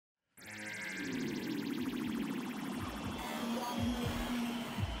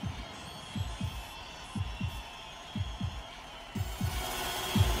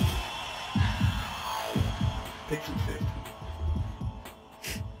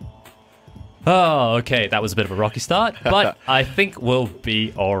Oh, okay, that was a bit of a rocky start, but I think we'll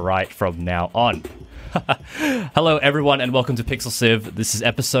be all right from now on. Hello, everyone, and welcome to Pixel Civ. This is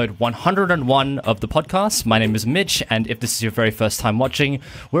episode 101 of the podcast. My name is Mitch, and if this is your very first time watching,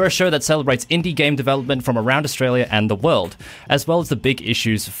 we're a show that celebrates indie game development from around Australia and the world, as well as the big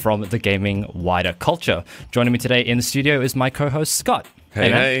issues from the gaming wider culture. Joining me today in the studio is my co-host, Scott.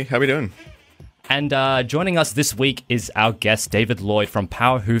 Hey, how we doing? And joining us this week is our guest, David Lloyd from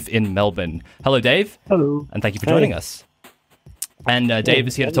Powerhoof in Melbourne. Hello, Dave. Hello. And thank you for joining us. And Dave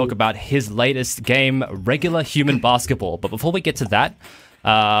is here to talk about his latest game, Regular Human Basketball. But before we get to that,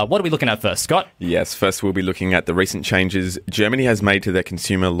 what are we looking at first, Scott? Yes, first we'll be looking at the recent changes Germany has made to their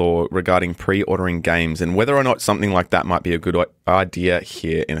consumer law regarding pre-ordering games and whether or not something like that might be a good idea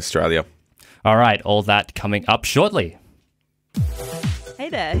here in Australia. All right, all that coming up shortly. Hey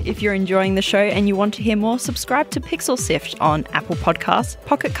there, if you're enjoying the show and you want to hear more, subscribe to Pixel Sift on Apple Podcasts,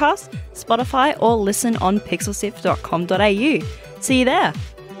 Pocket Casts, Spotify, or listen on pixelsift.com.au. See you there.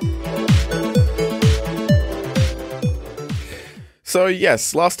 So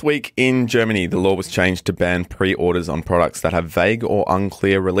yes, last week in Germany, the law was changed to ban pre-orders on products that have vague or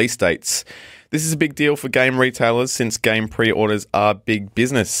unclear release dates. This is a big deal for game retailers since game pre-orders are big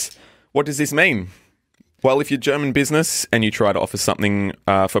business. What does this mean? Well, if you're a German business and you try to offer something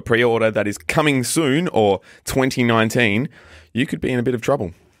for pre-order that is coming soon or 2019, you could be in a bit of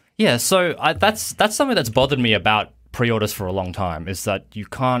trouble. Yeah, so that's something that's bothered me about pre-orders for a long time, is that you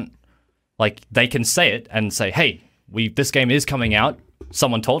can't, like, they can say it and say, hey, this game is coming out.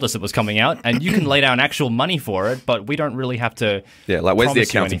 Someone told us it was coming out, and you can lay down actual money for it, but we don't really have to. Yeah, like, where's the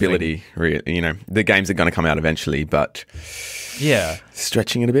accountability? You know, the games are going to come out eventually, but yeah,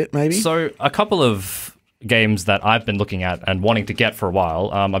 stretching it a bit, maybe. So a couple of games that I've been looking at and wanting to get for a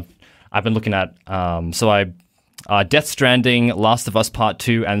while. I've been looking at Death Stranding, Last of Us Part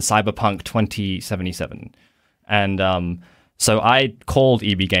 2, and Cyberpunk 2077. And so I called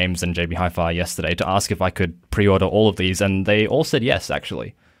EB Games and JB Hi-Fi yesterday to ask if I could pre-order all of these, and they all said yes,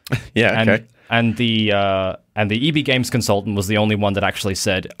 actually. Yeah, okay. And the EB Games consultant was the only one that actually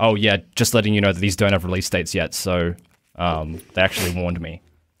said, "Oh yeah, just letting you know that these don't have release dates yet." So they actually warned me.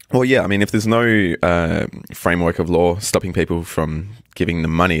 Well, yeah, I mean, if there's no framework of law stopping people from giving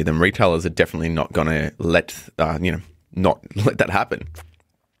them money, then retailers are definitely not going to let not let that happen.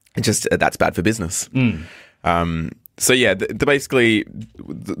 It just that's bad for business. So yeah, basically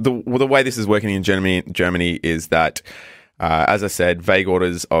the way this is working in Germany is that, as I said, vague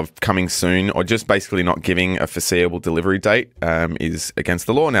orders of coming soon or just basically not giving a foreseeable delivery date is against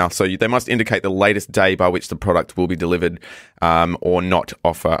the law now. So they must indicate the latest day by which the product will be delivered or not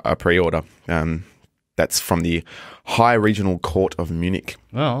offer a pre-order. That's from the High Regional Court of Munich.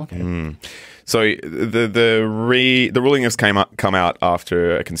 Oh, okay. So the ruling has come out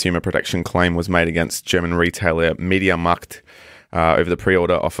after a consumer protection claim was made against German retailer MediaMarkt over the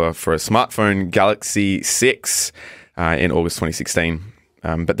pre-order offer for a smartphone Galaxy 6 in August 2016.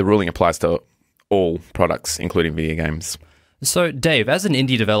 But the ruling applies to all products, including video games. So, Dave, as an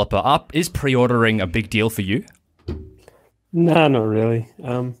indie developer, is pre-ordering a big deal for you? No, not really.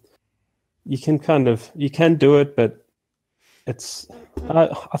 You can do it, but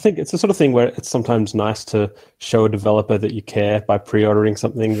I think it's the sort of thing where it's sometimes nice to show a developer that you care by pre-ordering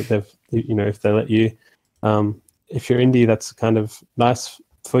something that if they let you. If you're indie, that's kind of nice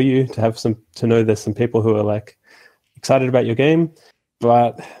for you to have to know there's some people who are like excited about your game.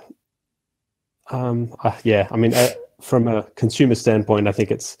 But from a consumer standpoint, I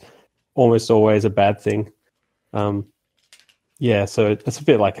think it's almost always a bad thing. So it's a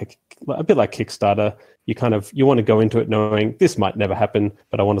bit like Kickstarter. You want to go into it knowing this might never happen,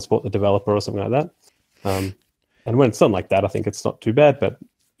 but I want to support the developer or something like that. And when it's done like that, I think it's not too bad. But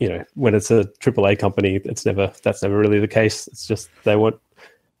when it's a AAA company, that's never really the case. It's just they want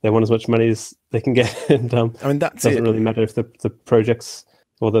as much money as they can get, and that doesn't really matter if the projects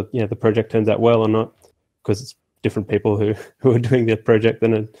or the project turns out well or not, because it's different people who are doing the project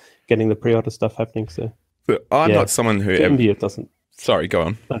and getting the pre-order stuff happening. So I'm not someone who it doesn't. Sorry, go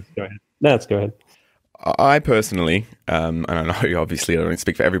on. No, go ahead. Let's go ahead. I personally, and I know obviously I don't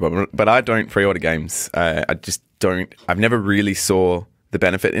speak for everybody, but I don't pre-order games. I just don't. I've never really saw the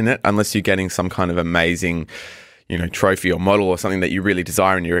benefit in it unless you're getting some kind of amazing, trophy or model or something that you really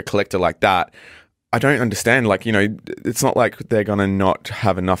desire and you're a collector like that. I don't understand. It's not like they're going to not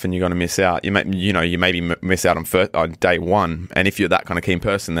have enough and you're going to miss out. You maybe miss out on day one. And if you're that kind of keen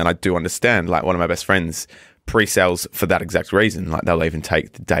person, then I do understand. Like one of my best friends pre-sales for that exact reason. Like they'll even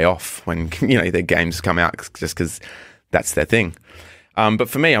take the day off when their games come out just because that's their thing. But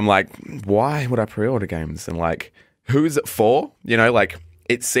for me, I'm like, why would I pre-order games? And like, who is it for?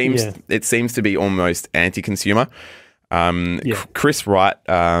 it seems to be almost anti-consumer. Chris Wright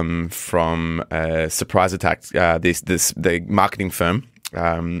from Surprise Attack, the marketing firm,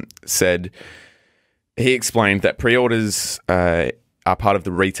 said he explained that pre-orders are part of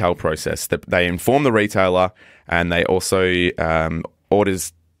the retail process. That they inform the retailer, and they also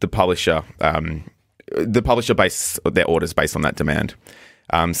orders the publisher. The publisher base their orders based on that demand.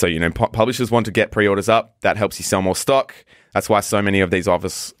 So publishers want to get pre-orders up. That helps you sell more stock. That's why so many of these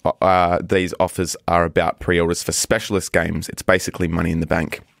offers are about pre-orders for specialist games. It's basically money in the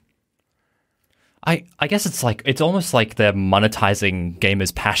bank. I guess it's almost like they're monetizing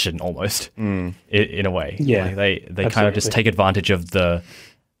gamers' passion almost in a way. Yeah, like they kind of just take advantage of the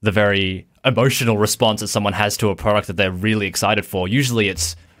very emotional response that someone has to a product that they're really excited for. Usually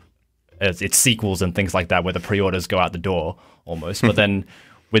it's sequels and things like that where the pre-orders go out the door almost. But then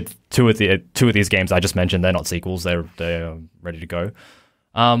with two of these games I just mentioned, they're not sequels; they're ready to go.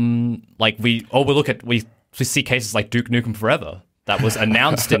 We see cases like Duke Nukem Forever that was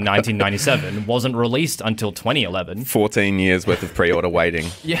announced in 1997, wasn't released until 2011. 14 years worth of pre-order waiting.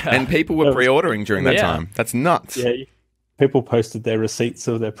 Yeah, and people were pre-ordering during that time. That's nuts. Yeah. People posted their receipts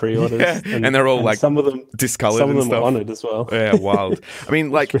of their pre-orders, and they're all like some of them discolored. Some of and them stuff. were honoured as well. Yeah, wild. I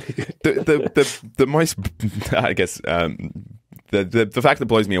mean, like the most, I guess, the fact that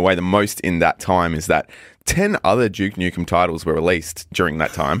blows me away the most in that time is that 10 other Duke Nukem titles were released during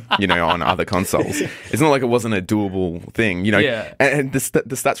that time. On other consoles. It's not like it wasn't a doable thing. Yeah. And the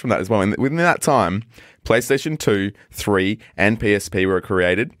stats from that as well. And within that time, PlayStation 2, 3, and PSP were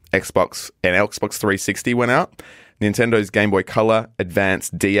created. Xbox 360 went out. Nintendo's Game Boy Color,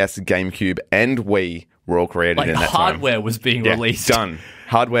 Advance, DS, GameCube, and Wii were all created in that time. Hardware was being released. Done.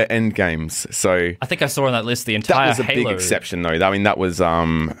 Hardware and games. So I think I saw on that list the entire that was a Halo. big exception, though. I mean, that was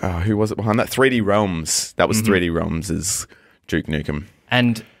who was it behind that? 3D Realms. That was 3D Realms as Duke Nukem.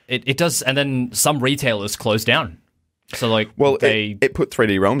 And it does. And then some retailers closed down. So it put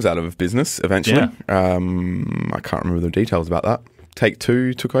 3D Realms out of business eventually. Yeah. I can't remember the details about that.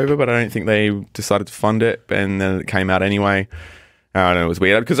 Take-Two took over, but I don't think they decided to fund it, and then it came out anyway. I don't know, it was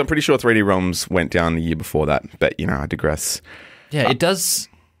weird, because I'm pretty sure 3D Realms went down the year before that, but, I digress. Yeah, it does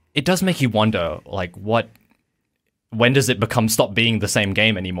make you wonder, when does it stop being the same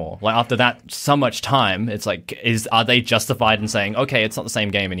game anymore? Like, after that, so much time, it's like, are they justified in saying, okay, it's not the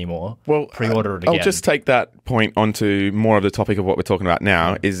same game anymore? Well, pre-order it again. I'll just take that point onto more of the topic of what we're talking about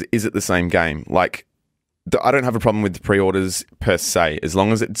now, is it the same game? Like, I don't have a problem with the pre-orders per se, as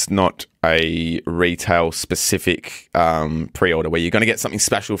long as it's not a retail-specific pre-order where you're going to get something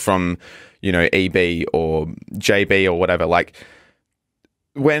special from, EB or JB or whatever. Like,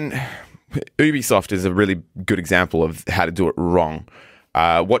 when Ubisoft is a really good example of how to do it wrong.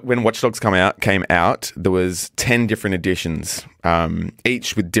 When Watch Dogs came out, there was 10 different editions,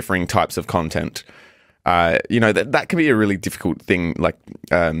 each with differing types of content. That can be a really difficult thing, like...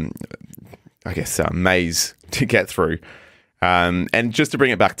 I guess, maze to get through. And just to bring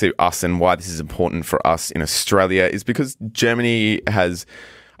it back to us and why this is important for us in Australia is because Germany has,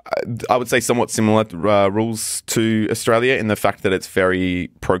 I would say, somewhat similar rules to Australia in the fact that it's very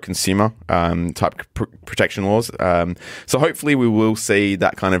pro-consumer type protection laws. So hopefully we will see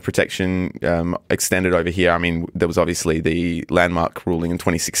that kind of protection extended over here. I mean, there was obviously the landmark ruling in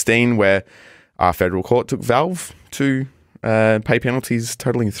 2016 where our federal court took Valve to... pay penalties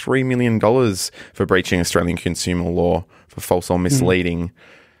totaling $3 million for breaching Australian consumer law for false or misleading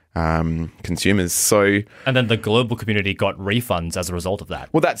consumers. So, and then the global community got refunds as a result of that.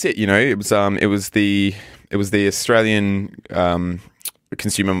 Well, that's it. It was the Australian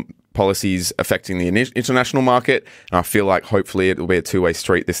consumer policies affecting the international market, and I feel like hopefully it will be a two-way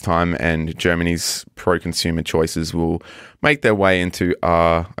street this time, and Germany's pro-consumer choices will make their way into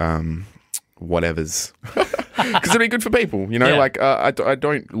our whatevers. Because it'd be good for people, Yeah. I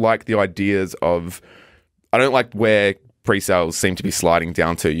don't like the ideas of... I don't like where pre-sales seem to be sliding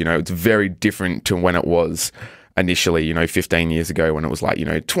down to. It's very different to when it was initially, 15 years ago when it was like,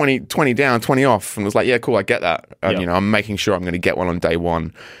 20 down, 20 off. And it was like, yeah, cool, I get that. And, I'm making sure I'm going to get one on day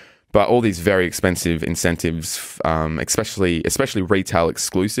one. But all these very expensive incentives, especially retail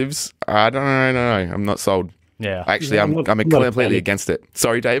exclusives, I don't know. I'm not sold. Yeah. Actually, I'm completely against it.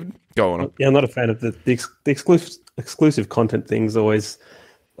 Sorry, David. Go on. Yeah, I'm not a fan of the exclusive content things. Always,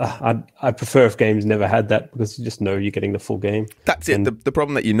 I prefer if games never had that, because you just know you're getting the full game. That's it. The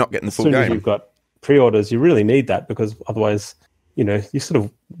problem that you're not getting the full game. As soon game. as you've got pre-orders, you really need that, because otherwise, you sort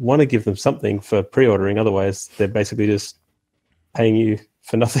of want to give them something for pre-ordering. Otherwise, they're basically just paying you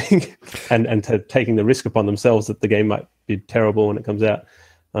for nothing and taking the risk upon themselves that the game might be terrible when it comes out.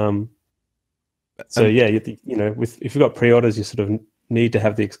 If you've got pre-orders, you sort of need to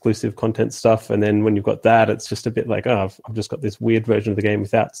have the exclusive content stuff, and then when you've got that, it's just a bit like, oh, I've just got this weird version of the game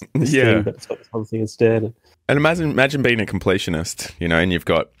without this thing, but it's got this other thing instead. And imagine being a completionist, and you've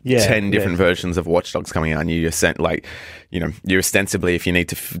got 10 different versions of Watch Dogs coming out, and you're ostensibly, if you need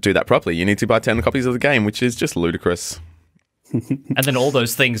to do that properly, you need to buy 10 copies of the game, which is just ludicrous. And then all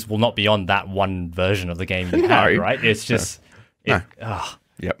those things will not be on that one version of the game you have, right? It's just... Yep.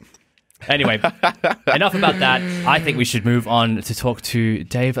 Anyway, enough about that. I think we should move on to talk to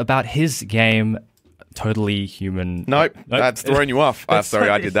Dave about his game, Totally Human. Nope. That's throwing you off. Sorry,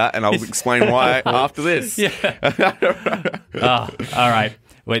 I did that, and I'll explain why after this. All right.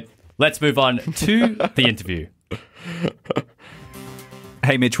 Wait, let's move on to the interview.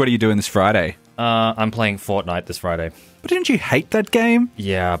 Hey, Mitch, what are you doing this Friday? I'm playing Fortnite this Friday. But didn't you hate that game?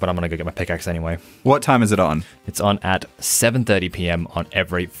 Yeah, but I'm going to go get my pickaxe anyway. What time is it on? It's on at 7:30 p.m. on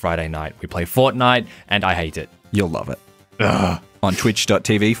every Friday night. We play Fortnite, and I hate it. You'll love it. On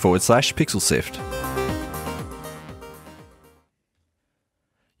twitch.tv/PixelSift.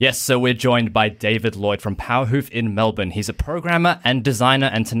 Yes, so we're joined by David Lloyd from Powerhoof in Melbourne. He's a programmer and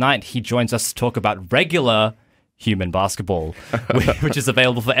designer, and tonight he joins us to talk about regular human basketball, which is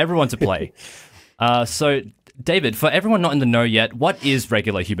available for everyone to play. So, David, for everyone not in the know yet, what is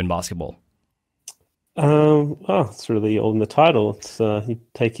regular human basketball? It's really all in the title. It's you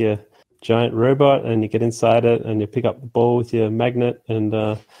take your giant robot and you get inside it and you pick up the ball with your magnet and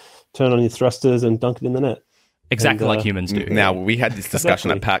turn on your thrusters and dunk it in the net. Exactly like humans do. Now, we had this discussion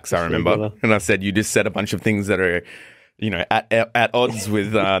at PAX, I remember, and I said you just said a bunch of things that are, at odds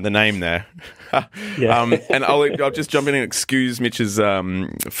with the name there. And I'll just jump in and excuse Mitch's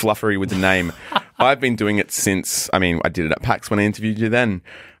fluffery with the name. I've been doing it since, I did it at PAX when I interviewed you then.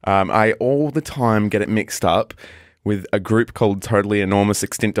 I all the time get it mixed up with a group called Totally Enormous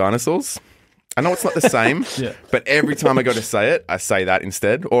Extinct Dinosaurs. I know it's not the same, but every time I go to say it, I say that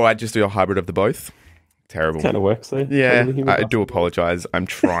instead, or I just do a hybrid of the both. Terrible. Kind of works though. Yeah, I do apologize. I'm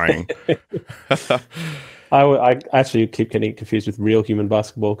trying. I actually keep getting confused with real human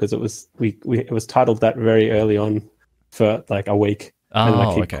basketball because it was titled that very early on for like a week. And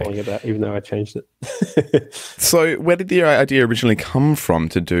I keep calling it that, even though I changed it. So where did the idea originally come from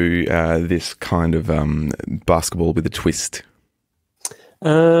to do this kind of basketball with a twist?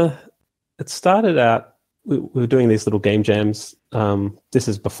 It started out, we were doing these little game jams. This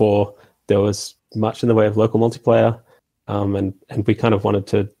is before there was much in the way of local multiplayer. And we kind of wanted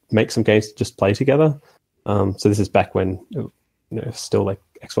to make some games to just play together. So this is back when, still like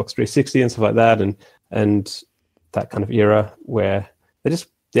Xbox 360 and stuff like that. And that kind of era where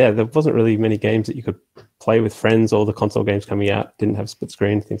there wasn't really many games that you could play with friends. All the console games coming out didn't have split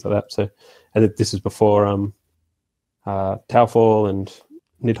screen, things like that. So, and this is before Towerfall and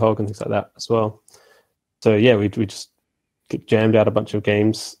Nidhogg and things like that as well. So yeah, we just jammed out a bunch of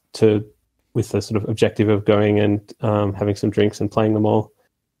games with the sort of objective of going and having some drinks and playing them all.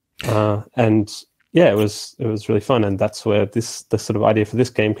 And yeah, it was really fun. And that's where the sort of idea for this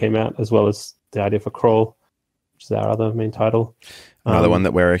game came out, as well as the idea for Crawl, which is our other main title. Another one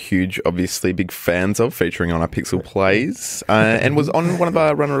that we're obviously big fans of, featuring on our Pixel Plays, and was on one of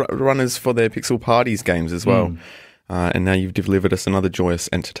our runners for their Pixel Parties games as well. And now you've delivered us another joyous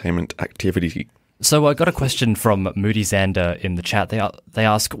entertainment activity. So I got a question from Moody Xander in the chat. They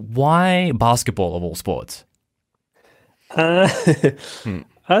ask, why basketball of all sports? I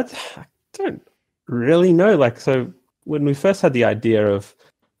don't really know. So when we first had the idea of,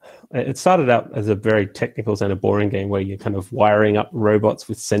 it started out as a very technical and a boring game where you're kind of wiring up robots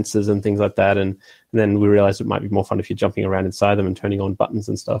with sensors and things like that. And then we realized it might be more fun if you're jumping around inside them and turning on buttons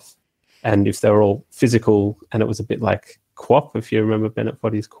and stuff. And if they were all physical, and it was a bit like Co-op, if you remember Bennett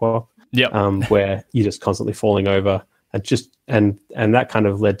Foddy's Co-op. Where you're just constantly falling over and that kind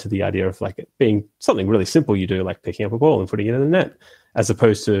of led to the idea of like it being something really simple you do, like picking up a ball and putting it in the net, as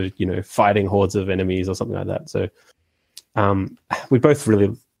opposed to, fighting hordes of enemies or something like that. So we both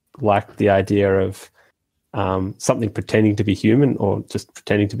really liked the idea of something pretending to be human or just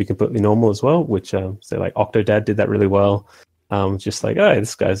pretending to be completely normal as well, which say like Octodad did that really well. Just like, oh,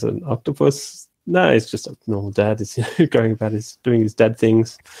 this guy's an octopus. No, it's just a normal dad. He's going about doing his dad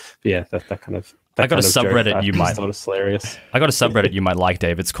things. But yeah, that kind of. I got a subreddit you might. Hilarious. I got a subreddit you might like,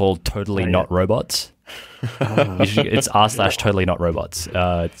 Dave. It's called Totally Not Robots. It's r/Totally Not Robots.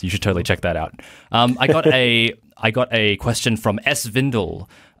 You should totally check that out. I got a question from S Vindel.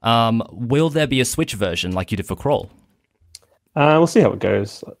 Will there be a Switch version like you did for Crawl? We'll see how it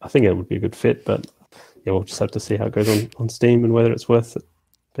goes. I think it would be a good fit, but yeah, we'll just have to see how it goes on Steam and whether it's worth it,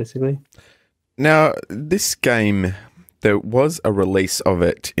 basically. Now, this game, There was a release of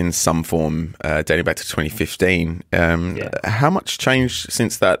it in some form dating back to 2015. How much changed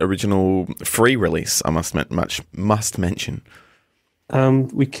since that original free release? I must mention.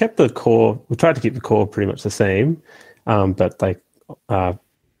 We kept the core. We tried to keep the core pretty much the same, but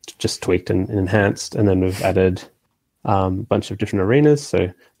just tweaked and enhanced. And then we've added a bunch of different arenas. So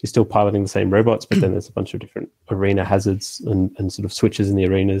you're still piloting the same robots, but then there's a bunch of different arena hazards and sort of switches in the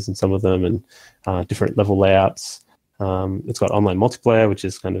arenas and some of them, and different level layouts. It's got online multiplayer, which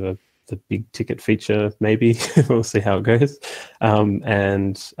is kind of the big ticket feature, maybe. We'll see how it goes.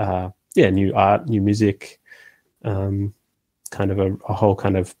 New art, new music, kind of a whole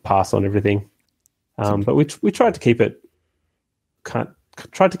kind of pass on everything. But we tried to keep it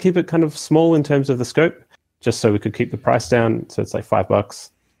kind of small in terms of the scope, just so we could keep the price down. So it's like $5.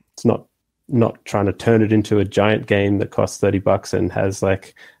 It's not trying to turn it into a giant game that costs $30 and has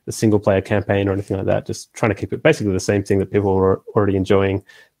like a single player campaign or anything like that. Just trying to keep it basically the same thing that people are already enjoying,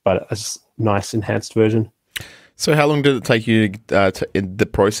 but a nice enhanced version. So how long did it take you, the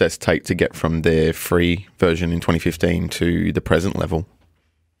process take to get from their free version in 2015 to the present level?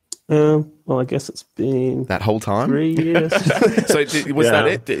 Well, I guess it's been that whole time, 3 years. So was that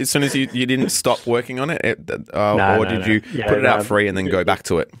it? As soon as you didn't stop working on it, or did you put it out free and then go back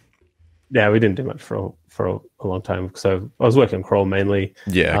to it? Yeah, we didn't do much for a long time. So I was working on Crawl mainly.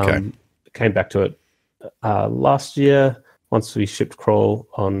 Yeah, okay. Came back to it last year once we shipped Crawl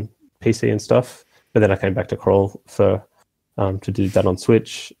on PC and stuff. But then I came back to Crawl for to do that on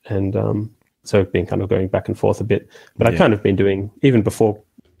Switch, and so I've been kind of going back and forth a bit. But I kind of been doing, even before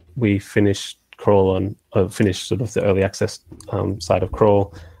we finished Crawl finished sort of the early access side of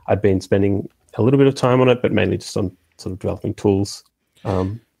Crawl, I'd been spending a little bit of time on it, but mainly just on sort of developing tools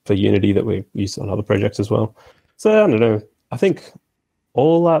for Unity that we use on other projects as well. So I don't know. I think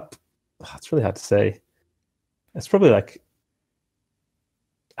all up, it's really hard to say. It's probably like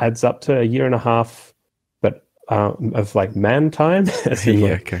adds up to a year and a half, but of like man time.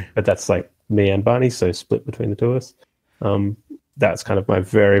 Okay. But that's like me and Barney, so split between the two of us. That's kind of my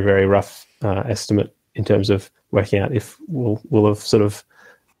very, very rough estimate in terms of working out if we'll have sort of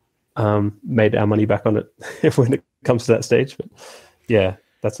made our money back on it when it comes to that stage. But yeah,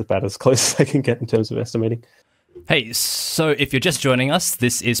 that's about as close as I can get in terms of estimating. Hey, so if you're just joining us,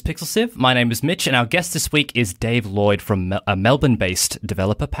 this is PixelSiv. My name is Mitch, and our guest this week is Dave Lloyd from a Melbourne-based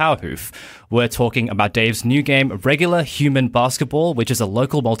developer, Powerhoof. We're talking about Dave's new game, Regular Human Basketball, which is a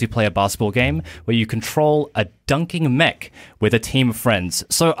local multiplayer basketball game where you control a dunking mech with a team of friends.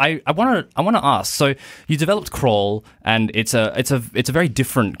 So I want to ask. So you developed Crawl, and it's a very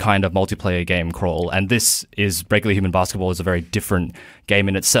different kind of multiplayer game, Crawl, and this is Regular Human Basketball is a very different game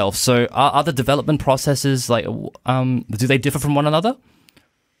in itself. So are the development processes like do they differ from one another?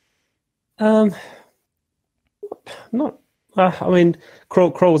 Not. I mean,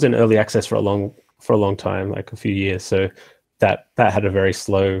 Crawl was in early access for a long time, like a few years. So that had a very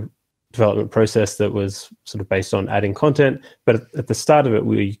slow development process that was sort of based on adding content. But at the start of it,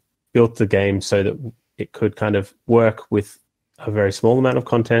 we built the game so that it could kind of work with a very small amount of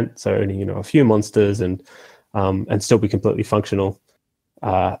content. So only a few monsters and still be completely functional.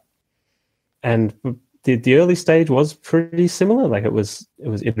 And the early stage was pretty similar. Like it was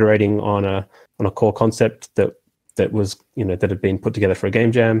iterating on a core concept that was that had been put together for a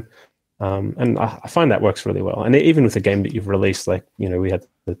game jam, and I find that works really well. And even with the game that you've released, like we had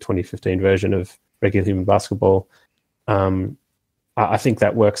the 2015 version of Regular Human Basketball, I think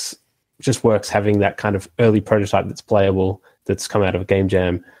that works having that kind of early prototype that's playable, that's come out of a game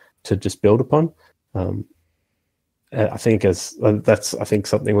jam to just build upon. I think that's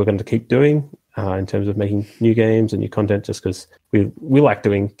something we're going to keep doing in terms of making new games and new content, just because we like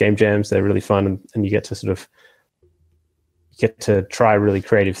doing game jams. They're really fun, and you get to try really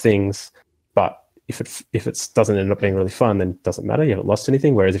creative things. But if it doesn't end up being really fun, then it doesn't matter. You haven't lost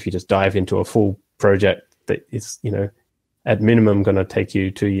anything. Whereas if you just dive into a full project that is at minimum going to take you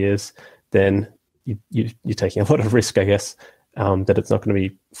 2 years, then you're taking a lot of risk, I guess, that it's not going to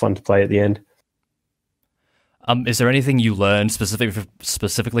be fun to play at the end. Is there anything you learned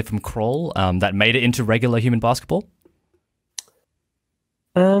specifically from Crawl that made it into Regular Human Basketball?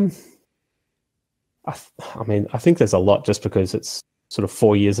 I think there's a lot, just because it's sort of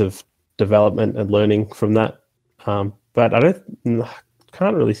 4 years of development and learning from that. But I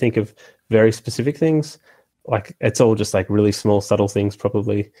can't really think of very specific things. Like it's all just like really small, subtle things,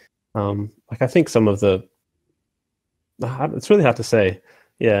 probably. Like I think some of it's really hard to say.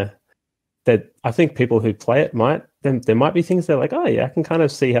 Yeah. That I think people who play it there might be things they're like, oh yeah, I can kind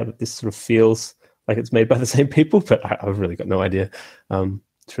of see how this sort of feels like it's made by the same people, but I've really got no idea.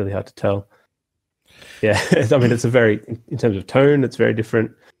 It's really hard to tell. Yeah, I mean, it's a very, in terms of tone, it's very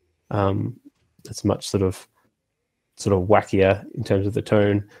different. It's much sort of wackier in terms of the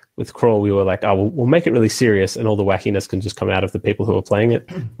tone. With Crawl, we were like, oh, we'll make it really serious, and all the wackiness can just come out of the people who are playing it.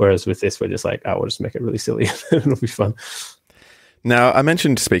 Whereas with this, we're just like, oh, we'll just make it really silly. It'll be fun. Now, I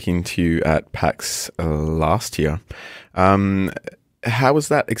mentioned speaking to you at PAX last year. How was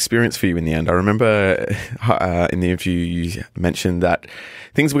that experience for you in the end? I remember in the interview you mentioned that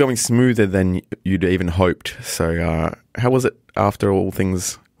things were going smoother than you'd even hoped. So how was it after all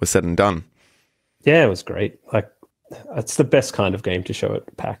things were said and done? Yeah, it was great. Like, it's the best kind of game to show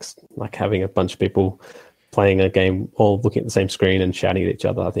at PAX. Like having a bunch of people playing a game, all looking at the same screen and shouting at each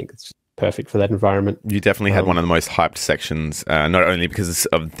other. I think it's perfect for that environment. You definitely had one of the most hyped sections, not only because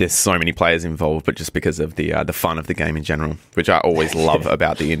of there's so many players involved, but just because of the fun of the game in general, which I always love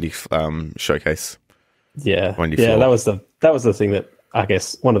about the indie showcase. Yeah, that was the thing that I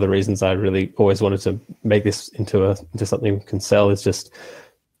guess one of the reasons I really always wanted to make this into something we can sell is just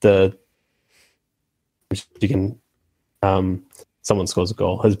you can someone scores a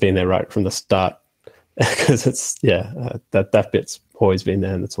goal has been there right from the start, because it's that bit's always been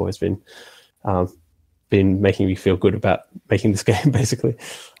there, and it's always been making me feel good about making this game basically.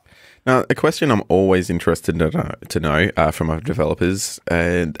 Now, a question I'm always interested to know from our developers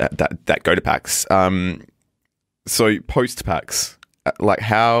that go to PAX. So post PAX, like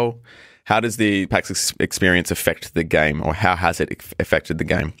how does the PAX experience affect the game, or how has it affected the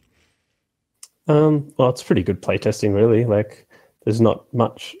game? Well, it's pretty good playtesting, really. Like, there's not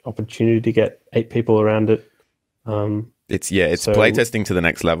much opportunity to get 8 people around it. It's playtesting to the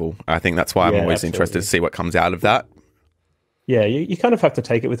next level. I think that's why I'm always interested to see what comes out of that. Yeah, you kind of have to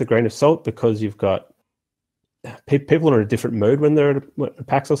take it with a grain of salt, because you've got people are in a different mode when they're at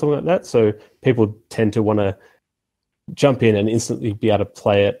PAX or something like that. So people tend to want to jump in and instantly be able to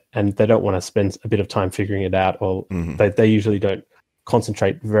play it, and they don't want to spend a bit of time figuring it out, or they usually don't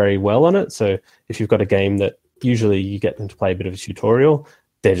concentrate very well on it. So if you've got a game that usually you get them to play a bit of a tutorial,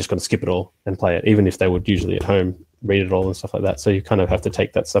 they're just going to skip it all and play it, even if they would usually at home read it all and stuff like that. So you kind of have to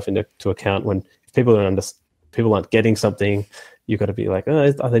take that stuff into account. When people aren't getting something, you've got to be like,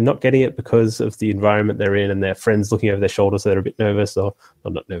 oh, are they not getting it because of the environment they're in and their friends looking over their shoulders, so they're a bit nervous, or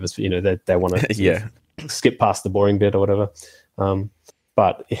not nervous, but they want to skip past the boring bit or whatever.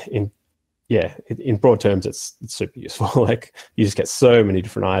 But in broad terms, it's super useful. Like, you just get so many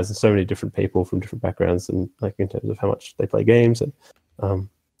different eyes and so many different people from different backgrounds, and like in terms of how much they play games, and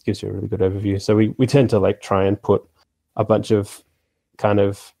gives you a really good overview. So we tend to like try and put a bunch of kind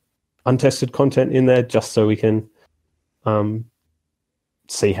of untested content in there, just so we can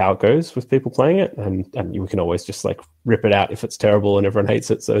see how it goes with people playing it, and we can always just like rip it out if it's terrible and everyone hates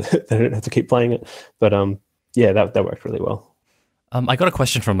it, so they don't have to keep playing it. But that worked really well. I got another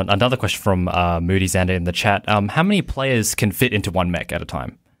question from Moody Xander in the chat. How many players can fit into one mech at a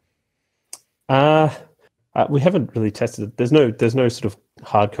time? We haven't really tested it. There's no sort of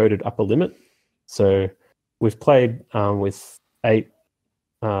hard-coded upper limit. So we've played with 8,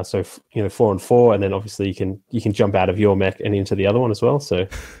 so 4 and 4, and then obviously you can jump out of your mech and into the other one as well. So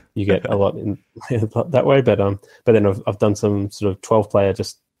you get a lot in that way. But then I've done some sort of 12-player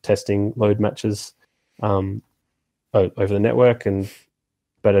just testing load matches over the network,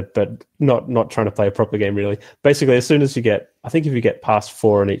 but not trying to play a proper game really. Basically, as soon as if you get past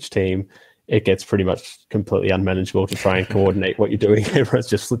 4 on each team, it gets pretty much completely unmanageable to try and coordinate what you're doing. Everyone's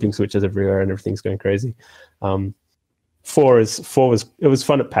just flipping switches everywhere and everything's going crazy. 4 was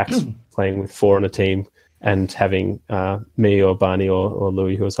fun at PAX playing with 4 on a team, and having me or Barney or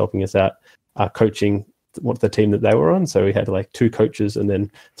Louis, who was helping us out, coaching the team that they were on. So we had like 2 coaches and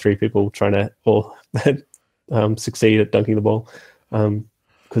then 3 people trying to all succeed at dunking the ball,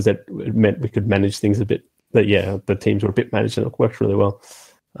 because it meant we could manage things a bit. But the teams were a bit managed and it worked really well.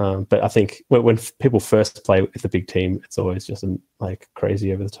 But I think when people first play with a big team, it's always just like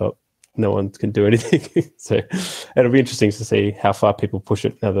crazy over the top. No one can do anything. So it'll be interesting to see how far people push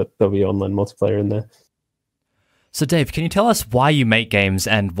it now that there'll be online multiplayer in there. So Dave, can you tell us why you make games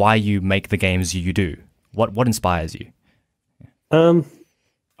and why you make the games you do? What inspires you?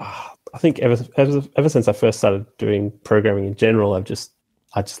 I think ever since I first started doing programming in general, I just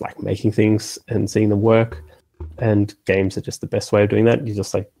like making things and seeing them work. And games are just the best way of doing that.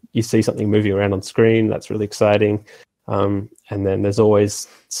 You see something moving around on screen, that's really exciting. And then there's always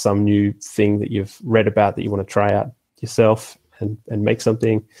some new thing that you've read about that you want to try out yourself and make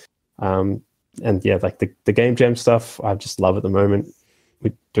something. Like the game jam stuff, I just love at the moment.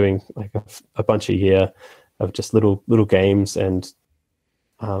 We're doing like a bunch a year of just little games, and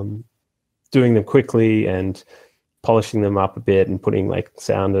doing them quickly and polishing them up a bit and putting like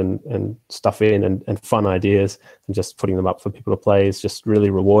sound and stuff in and fun ideas and just putting them up for people to play is just really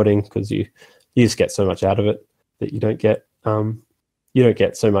rewarding, because you just get so much out of it that you don't get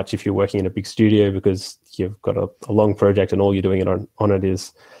so much if you're working in a big studio, because you've got a long project and all you're doing on it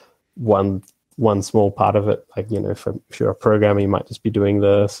is one small part of it. Like, if you're a programmer, you might just be doing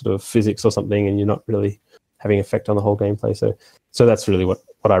the sort of physics or something, and you're not really having effect on the whole gameplay. So that's really what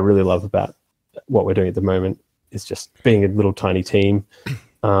I really love about what we're doing at the moment, is just being a little tiny team,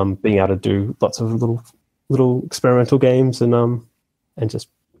 being able to do lots of little experimental games and just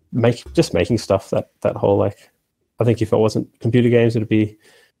making stuff that whole, like, I think if it wasn't computer games, it'd be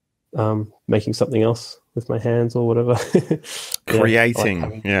making something else with my hands or whatever.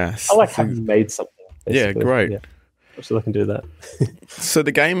 Creating, yes. I like having made something. Basically. Yeah, great. Yeah. So I can do that. So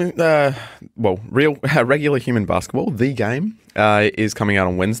the game, regular human basketball, the game, is coming out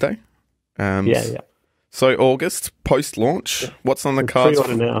on Wednesday. Yeah. So August, post-launch, what's on the cards?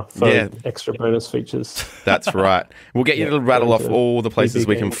 Pre-order now for extra bonus features. That's right. We'll get you to rattle off all the places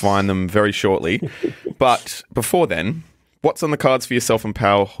we can find them very shortly. But before then, what's on the cards for yourself and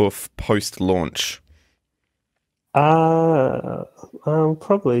Powerhoof post-launch?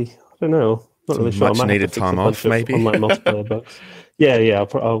 Probably, I don't know. Not really sure. Much needed time off, maybe? Online multiplayer bugs. Yeah.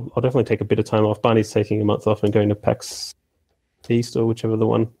 I'll definitely take a bit of time off. Barney's taking a month off and going to PAX East, or whichever the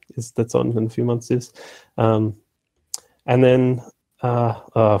one is that's on in a few months is. And then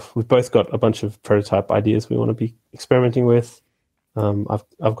we've both got a bunch of prototype ideas we want to be experimenting with.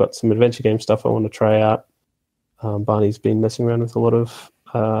 I've got some adventure game stuff I want to try out. Barney's been messing around with a lot of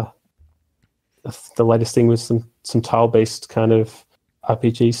the latest thing with some tile-based kind of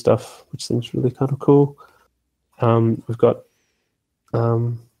RPG stuff, which seems really kind of cool. We've got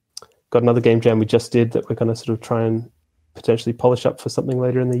another game jam we just did that we're going to sort of try and potentially polish up for something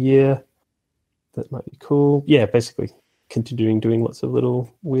later in the year. That might be cool. Yeah, basically continuing doing lots of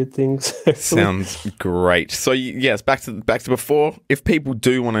little weird things. Sounds great. So yes, back to before. If people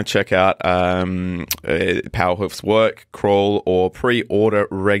do want to check out Powerhoof's work, crawl, or pre-order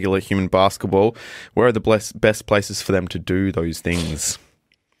regular human basketball, where are the best places for them to do those things?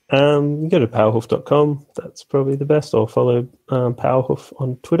 You can go to powerhoof.com. That's probably the best. Or follow Powerhoof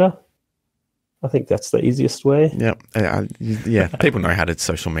on Twitter. I think that's the easiest way. Yeah. People know how to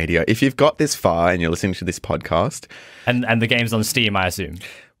social media. If you've got this far and you're listening to this podcast, and the game's on Steam, I assume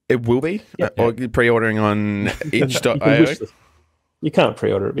it will be, or pre-ordering on itch.io. You can't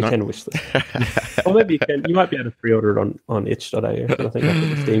pre-order it. You can wish list. Or maybe you can. You might be able to pre-order it on itch.io. I think I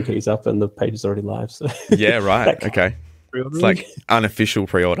put the Steam keys up and the page is already live. So yeah, right. Okay, it's like unofficial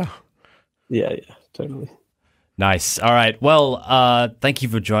pre-order. Yeah, totally. Nice. All right. Well, thank you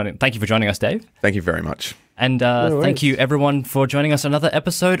for joining us, Dave. Thank you very much. And thank you, everyone, for joining us on another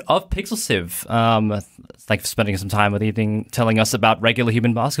episode of Pixel Civ. Thanks for spending some time with evening telling us about regular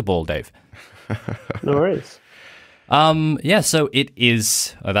human basketball, Dave. No worries. So it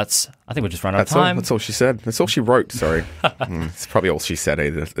is. I think we're just running out of time. That's all she said. That's all she wrote. Sorry. It's probably all she said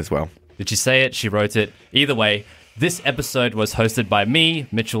as well. Did she say it? She wrote it. Either way, this episode was hosted by me,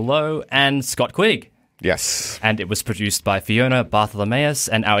 Mitchell Lowe, and Scott Quigg. Yes. And it was produced by Fiona Bartholomeus,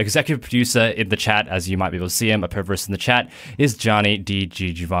 and our executive producer in the chat, as you might be able to see him, apparent in the chat, is Gianni Di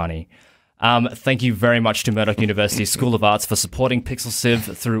Giovanni. Thank you very much to Murdoch University School of Arts for supporting Pixel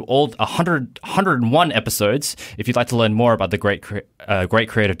Civ through all 101 episodes. If you'd like to learn more about the great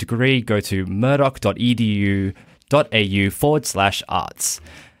creative degree, go to murdoch.edu.au/arts.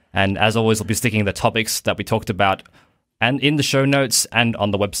 And as always, we'll be sticking the topics that we talked about and in the show notes and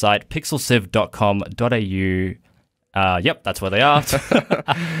on the website, pixelciv.com.au. Yep, that's where they are.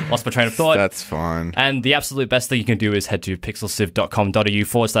 Lost my train of thought. That's fine. And the absolute best thing you can do is head to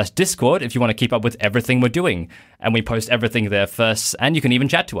pixelciv.com.au/Discord if you want to keep up with everything we're doing. And we post everything there first, and you can even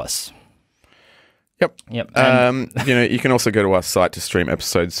chat to us. Yep. You can also go to our site to stream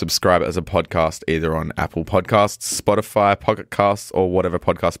episodes, subscribe as a podcast, either on Apple Podcasts, Spotify, Pocket Casts, or whatever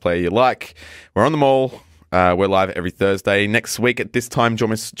podcast player you like. We're on them all. We're live every Thursday. Next week at this time,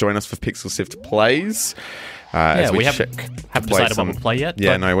 join us for Pixel Sift Plays. As we haven't decided what we'll play yet.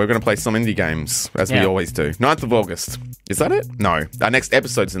 Yeah, no, we're going to play some indie games, as we always do. 9th of August. Is that it? No. Our next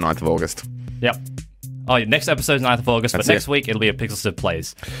episode's the 9th of August. Yep. Oh, next episode's 9th of August, but next week it'll be a Pixel Sift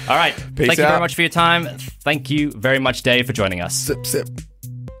Plays. All right. Thank you very much for your time. Thank you very much, Dave, for joining us. Sip.